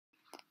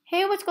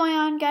Hey, what's going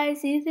on,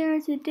 guys?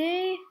 Either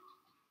today.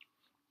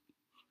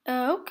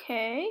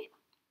 Okay.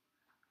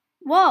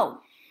 Whoa.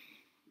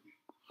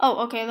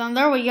 Oh, okay, then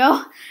there we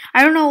go.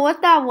 I don't know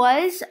what that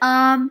was.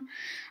 That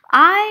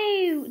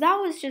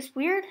was just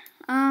weird.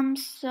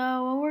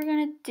 So what we're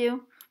gonna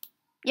do.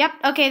 Yep,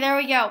 okay, there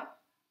we go.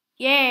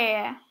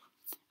 Yeah.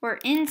 We're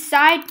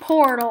inside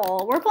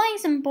Portal. We're playing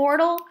some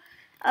Portal.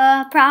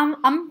 I'm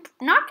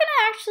not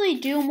gonna actually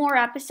do more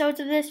episodes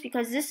of this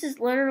because this is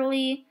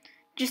literally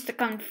just a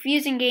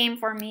confusing game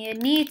for me.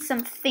 It needs some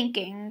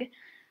thinking.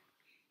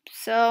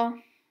 So,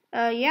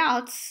 yeah,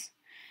 let's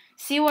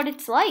see what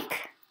it's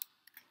like.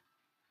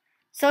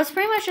 So it's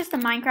pretty much just the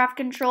Minecraft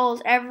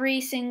controls.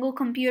 Every single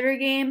computer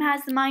game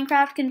has the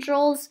Minecraft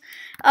controls.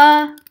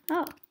 Oh,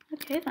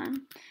 okay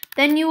then.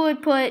 Then you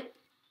would put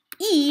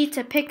E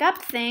to pick up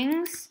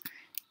things.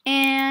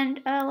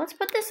 And, let's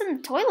put this in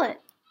the toilet.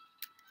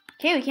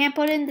 Okay, we can't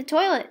put it in the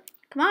toilet.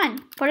 Come on,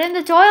 put it in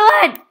the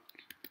toilet!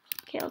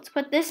 Okay, let's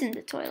put this in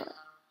the toilet.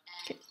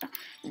 Okay.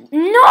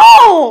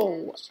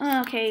 No!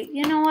 Okay,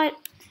 you know what?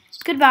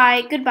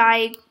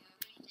 Goodbye,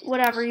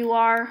 whatever you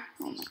are.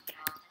 Oh my god.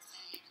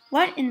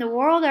 What in the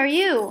world are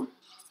you?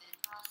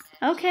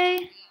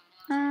 Okay.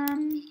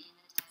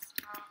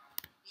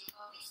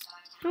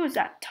 Who is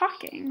that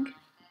talking?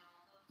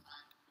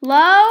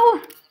 Hello?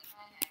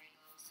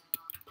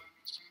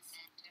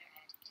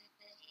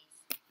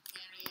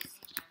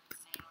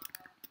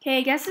 Okay,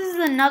 I guess this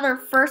is another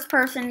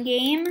first-person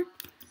game.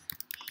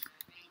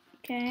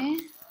 Okay.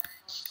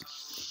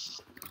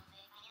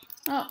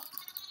 Oh.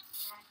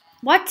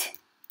 What?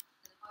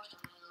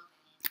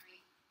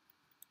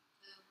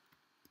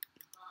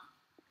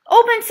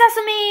 Open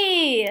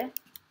sesame!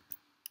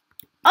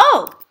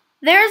 Oh,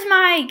 there's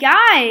my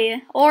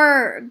guy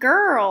or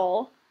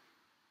girl.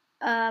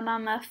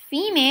 I'm a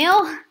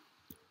female.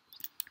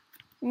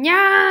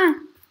 Yeah.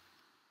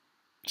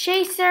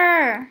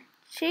 Chaser.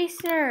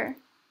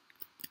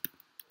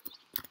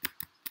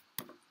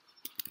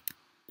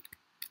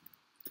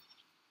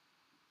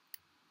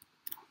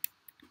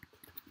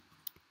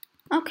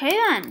 Okay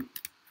then.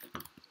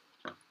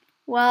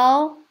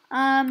 Well,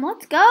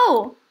 let's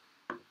go.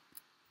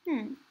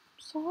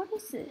 So what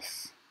is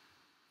this?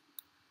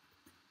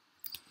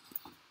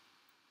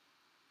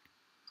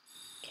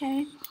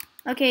 Okay.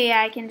 Okay,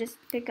 yeah, I can just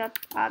pick up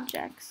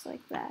objects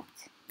like that.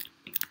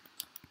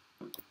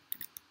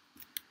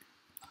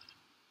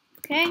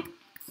 Okay.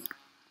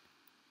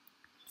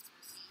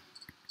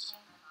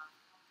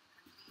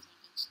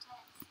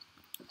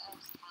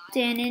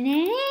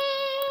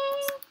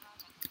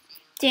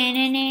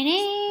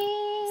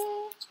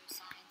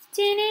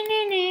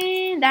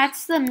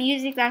 That's the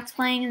music that's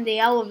playing in the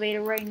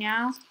elevator right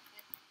now.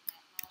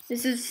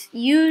 This is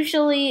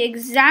usually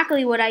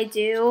exactly what I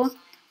do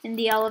in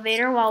the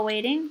elevator while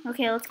waiting.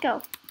 Okay, let's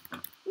go.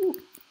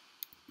 Ooh,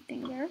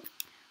 thing there.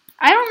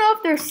 I don't know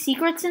if there's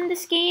secrets in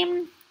this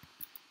game.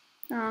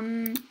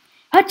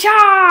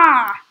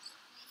 Hacha!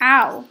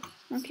 Ow.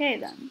 Okay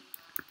then.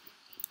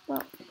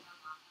 Well.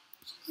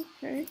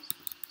 Okay.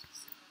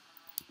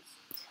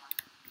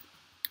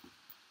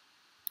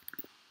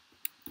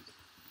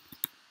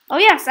 Oh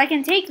yes, I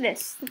can take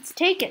this. Let's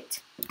take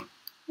it.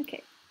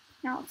 Okay.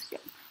 Now let's go.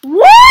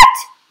 What?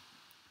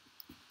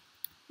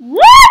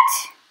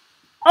 What?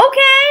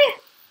 Okay.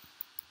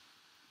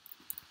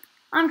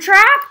 I'm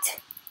trapped.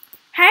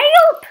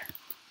 Help!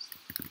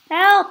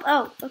 Help!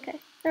 Oh, okay.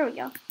 There we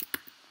go.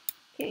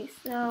 Okay,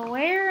 so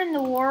where in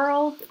the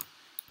world?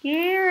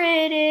 Here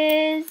it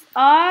is.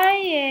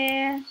 Oh,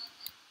 yeah.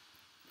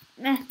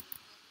 Meh.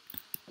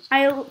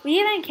 I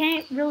even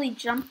can't really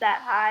jump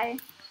that high.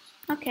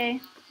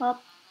 Okay,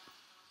 well.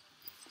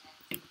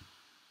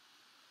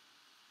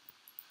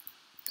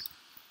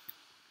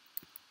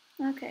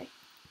 Okay.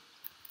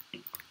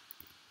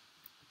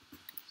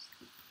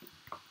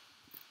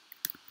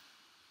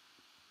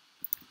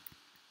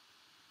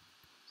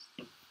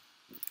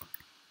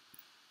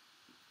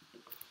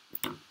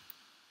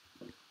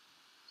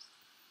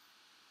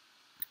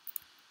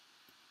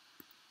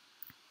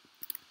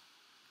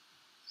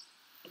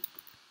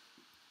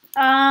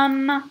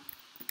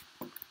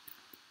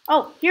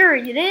 Oh, here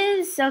it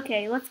is.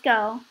 Okay, let's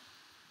go.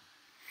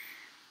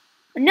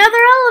 Another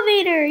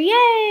elevator!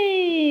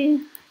 Yay!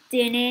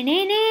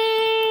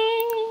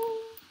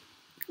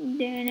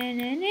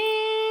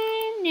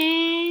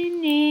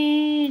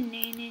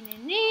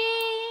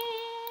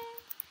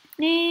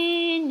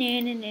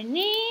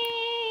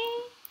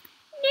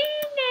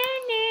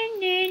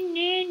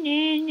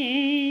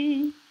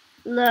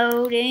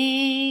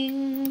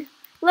 Loading.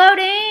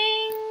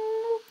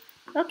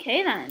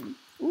 Okay then.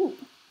 Ooh.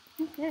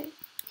 Okay.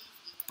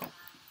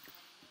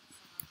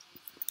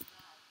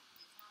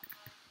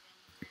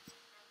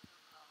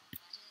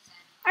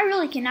 I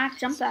really cannot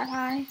jump that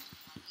high.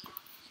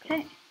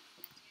 Okay.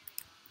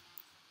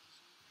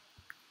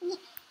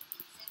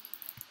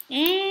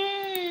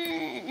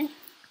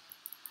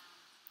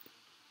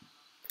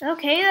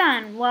 Okay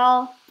then.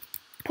 Well,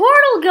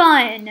 portal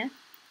gun.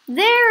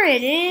 There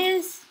it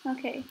is.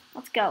 Okay,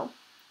 let's go.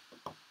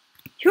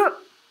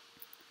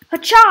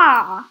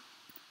 Hacha!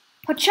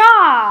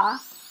 Pacha!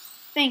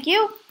 Thank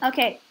you.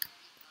 Okay.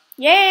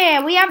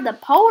 Yeah, we have the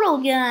portal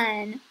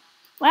gun.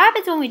 What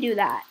happens when we do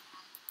that?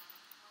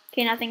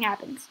 Okay, nothing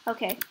happens.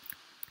 Okay.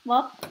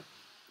 Well,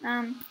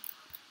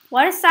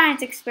 what a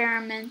science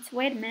experiment.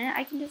 Wait a minute,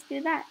 I can just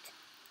do that.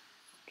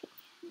 Okay.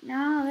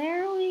 Now,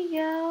 there we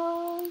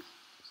go.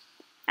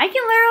 I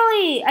can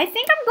literally, I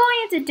think I'm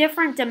going into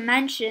different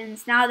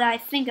dimensions now that I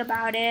think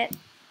about it.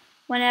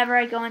 Whenever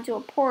I go into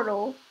a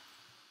portal.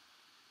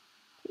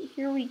 Okay,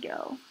 here we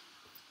go.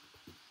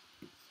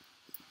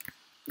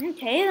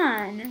 Okay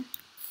then.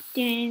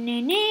 Okay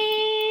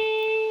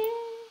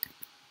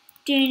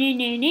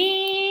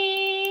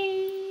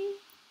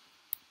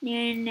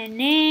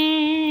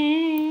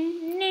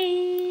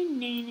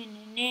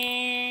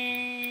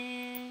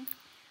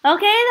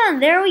then,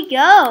 there we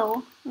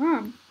go.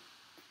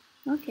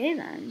 Okay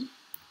then.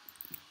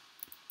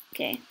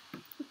 Okay.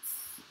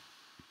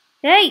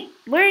 Hey,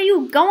 where are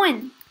you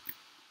going?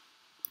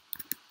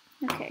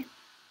 Okay.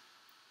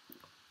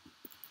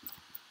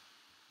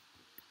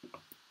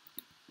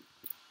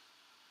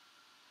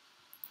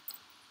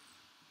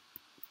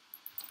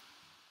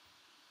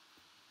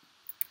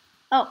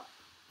 Oh.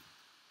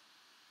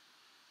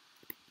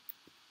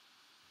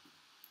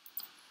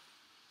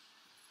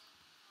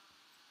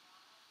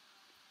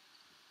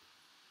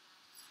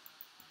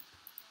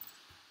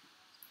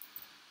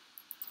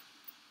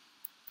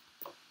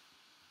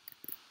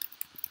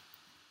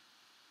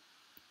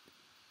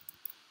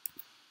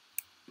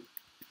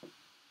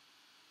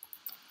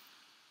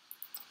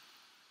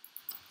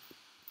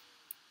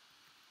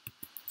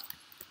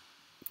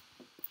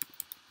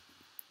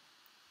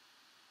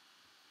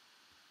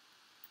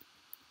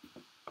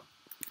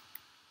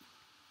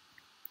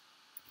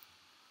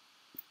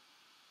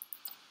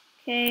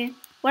 Okay.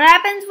 What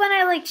happens when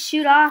I like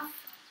shoot off?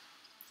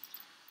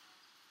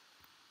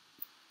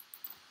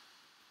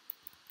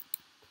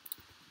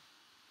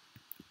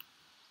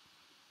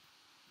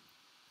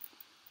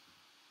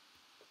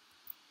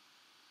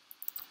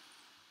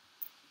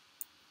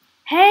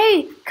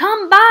 Hey,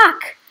 come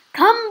back!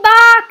 Come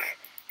back!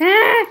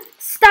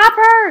 Stop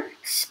her!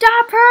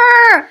 Stop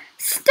her!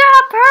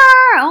 Stop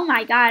her! Oh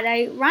my god,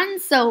 I run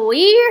so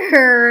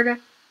weird.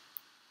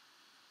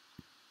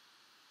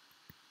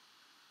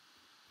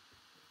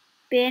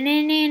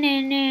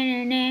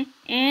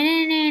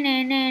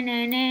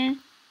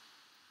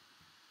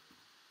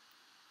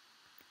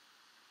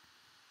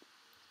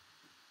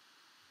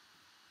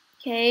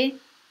 Okay.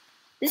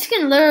 This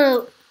can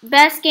literally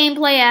best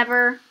gameplay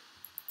ever.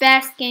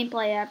 Best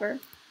gameplay ever.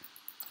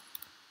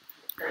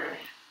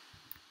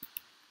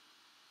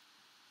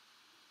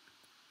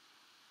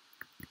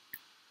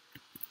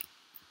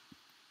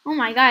 Oh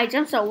my god, I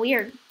jumped so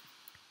weird.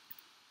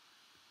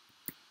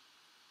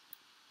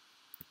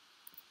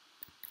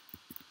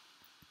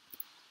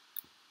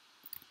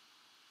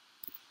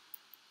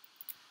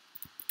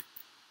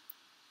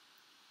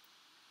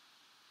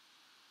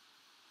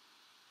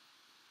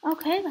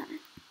 Okay then.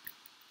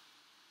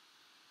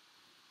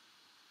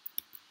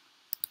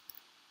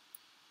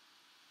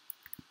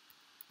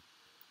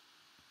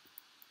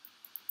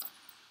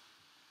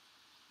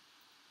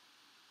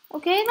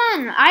 Okay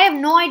then. I have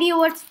no idea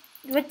what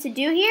to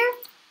do here.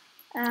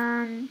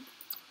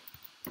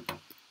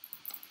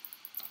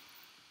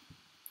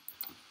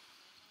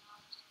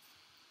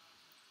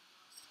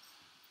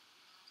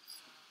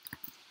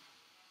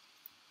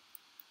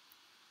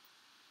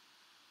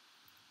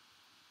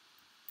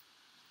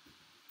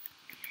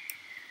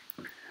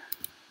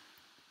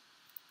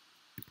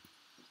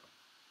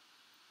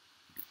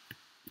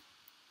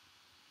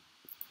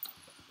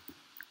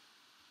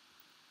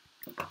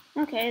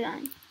 Okay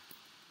then.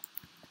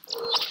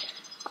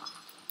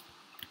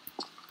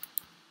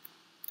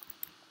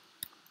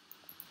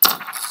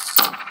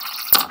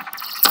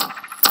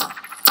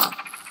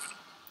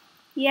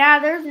 Yeah,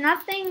 there's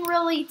nothing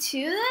really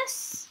to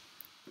this.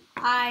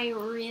 I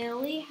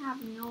really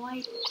have no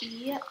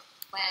idea.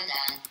 Well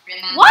done.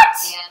 Remember What?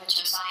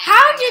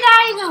 How did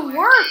that even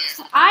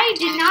work? I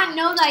did not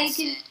know that you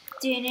could.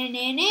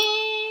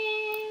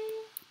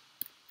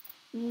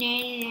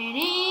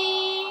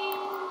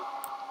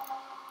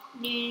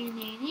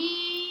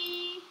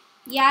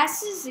 Yeah,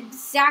 this is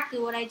exactly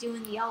what I do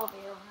in the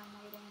elevator when I'm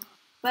waiting.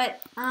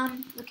 But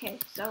okay,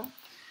 so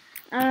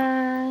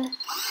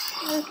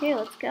okay,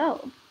 let's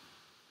go.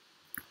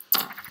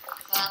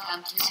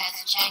 Welcome to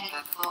test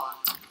chamber 4.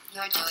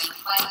 You're doing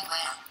quite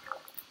well.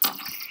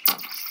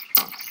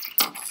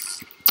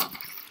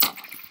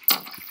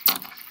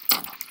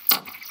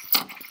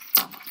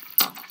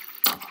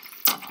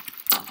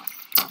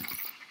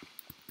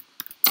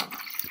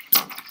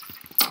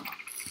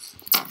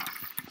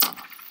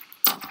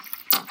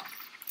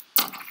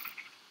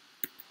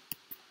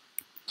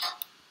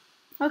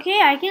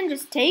 Okay, I can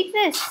just take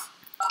this.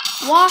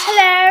 Well,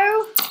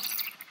 hello.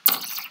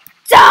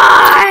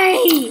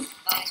 Die!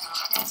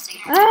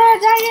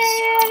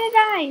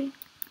 Die.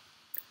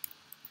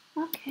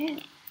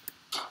 Okay.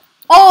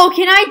 Oh,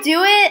 can I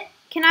do it?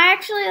 Can I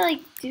actually,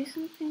 like, do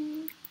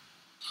something?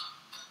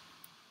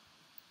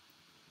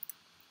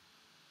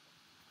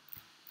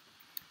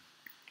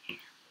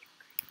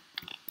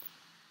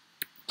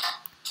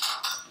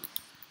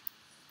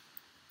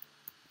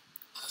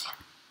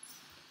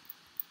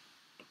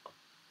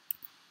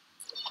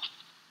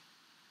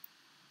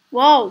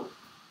 Whoa,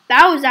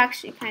 that was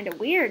actually kind of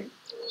weird.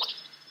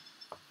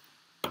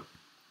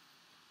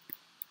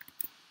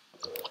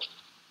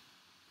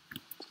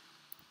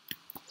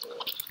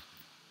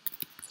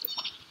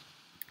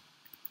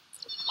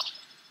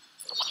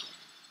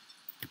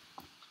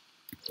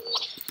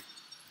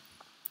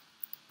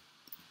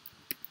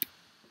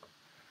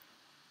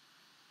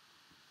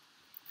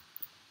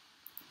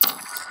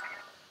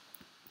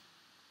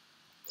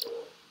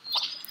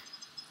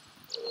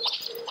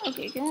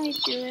 Okay, can we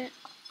do it?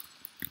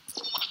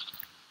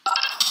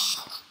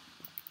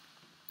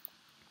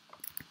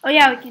 Oh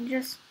yeah, we can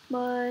just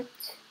put...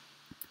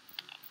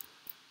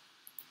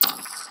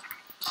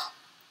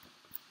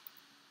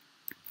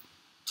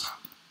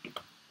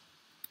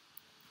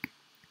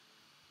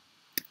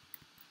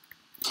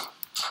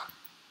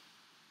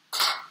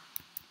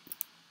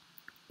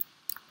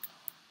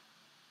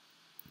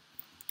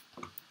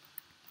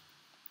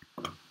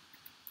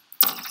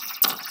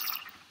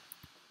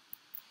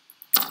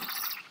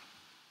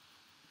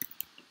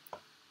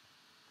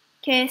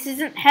 Okay, this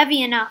isn't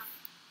heavy enough.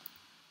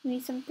 We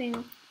need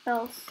something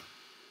else.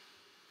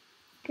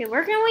 Okay,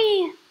 where can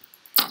we...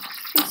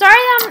 I'm sorry,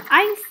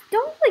 I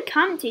don't really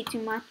commentate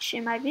too much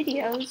in my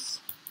videos.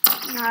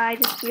 I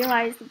just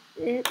realized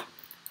it.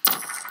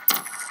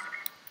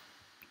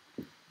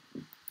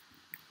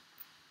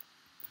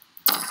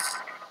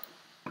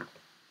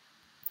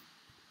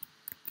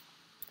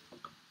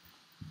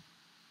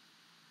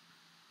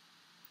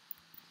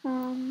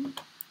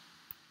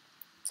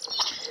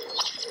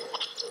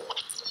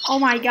 Oh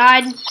my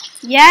god.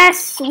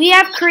 Yes, we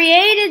have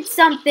created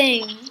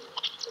something.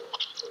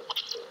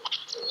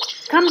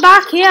 Come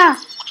back here.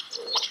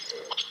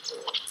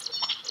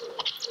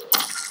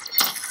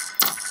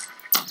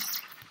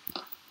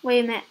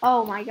 Wait a minute.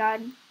 Oh my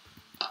god.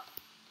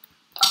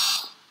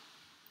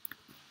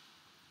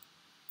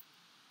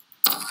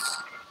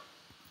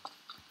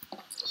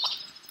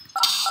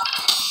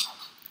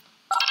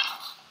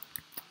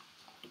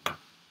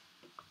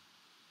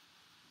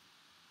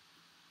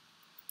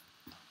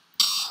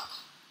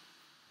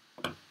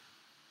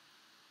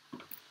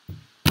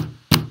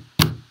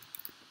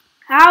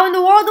 How in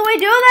the world do we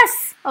do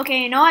this?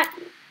 Okay, you know what?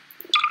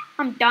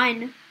 I'm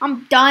done.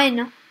 I'm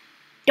done.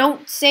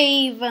 Don't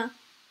save.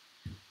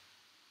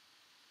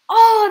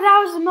 Oh,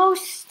 that was the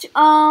most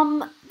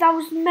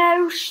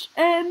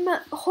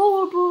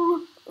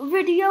horrible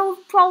video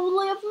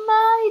probably I've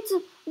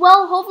made.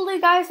 Well, hopefully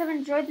you guys have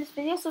enjoyed this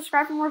video.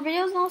 Subscribe for more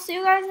videos, and I'll see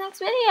you guys next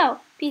video.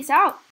 Peace out.